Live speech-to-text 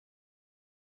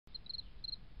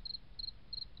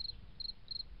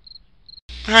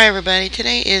Hi everybody,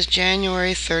 today is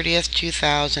January 30th,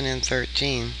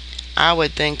 2013. I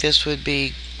would think this would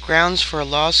be grounds for a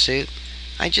lawsuit.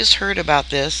 I just heard about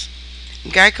this.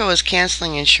 Geico is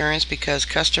canceling insurance because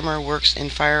customer works in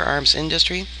firearms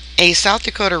industry. A South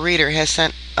Dakota reader has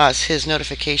sent us his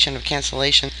notification of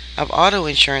cancellation of auto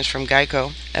insurance from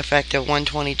Geico effective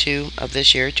 1/22 of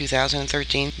this year,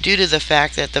 2013, due to the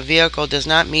fact that the vehicle does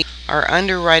not meet our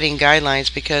underwriting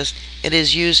guidelines because it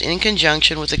is used in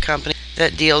conjunction with a company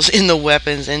that deals in the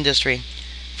weapons industry.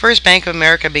 First, Bank of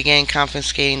America began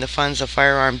confiscating the funds of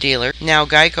firearm dealers. Now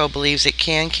Geico believes it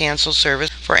can cancel service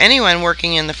for anyone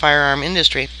working in the firearm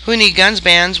industry who need guns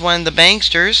bans when the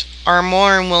banksters are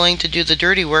more than willing to do the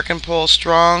dirty work and pull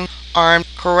strong armed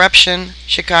corruption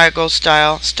Chicago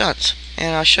style stunts.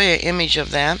 And I'll show you an image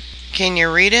of that. Can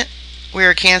you read it? We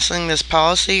are canceling this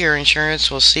policy. Your insurance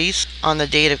will cease on the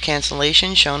date of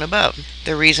cancellation shown above.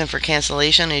 The reason for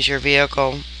cancellation is your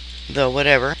vehicle, the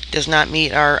whatever, does not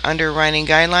meet our underwriting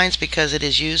guidelines because it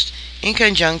is used in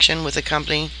conjunction with a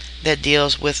company that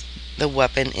deals with the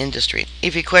weapon industry.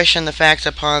 If you question the facts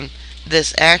upon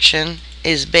this action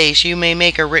is based, you may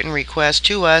make a written request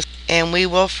to us and we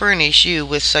will furnish you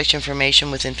with such information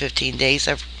within 15 days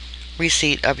of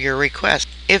receipt of your request.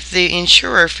 If the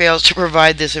insurer fails to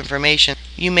provide this information,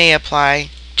 you may apply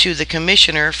to the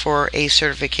commissioner for a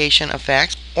certification of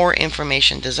facts or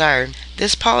information desired.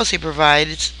 This policy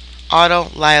provides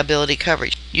auto liability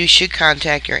coverage. You should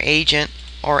contact your agent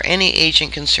or any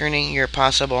agent concerning your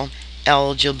possible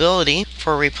eligibility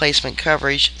for replacement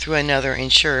coverage through another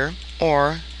insurer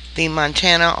or the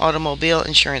Montana Automobile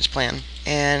Insurance Plan.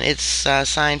 And it's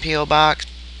signed P.O. Box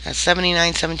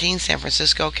 7917, San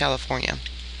Francisco, California.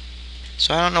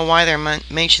 So I don't know why they're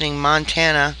mentioning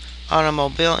Montana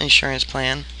Automobile Insurance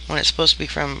Plan when it's supposed to be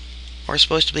from or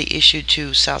supposed to be issued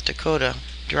to South Dakota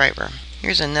driver.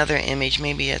 Here's another image.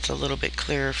 Maybe it's a little bit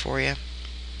clearer for you.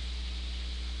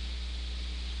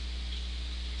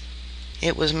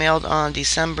 It was mailed on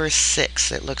December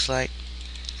 6th, it looks like.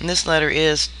 And this letter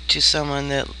is to someone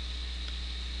that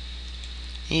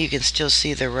you can still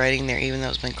see the writing there even though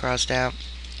it's been crossed out.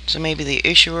 So maybe the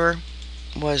issuer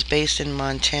was based in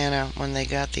Montana when they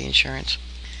got the insurance.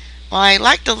 Well, I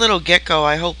like the little gecko.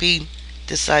 I hope he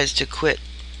decides to quit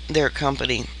their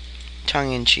company,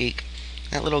 tongue-in-cheek.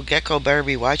 That little gecko better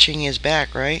be watching his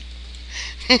back, right?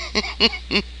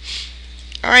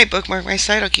 Alright, bookmark my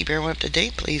site. I'll keep everyone up to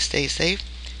date. Please stay safe,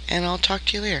 and I'll talk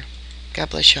to you later. God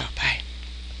bless y'all. Bye.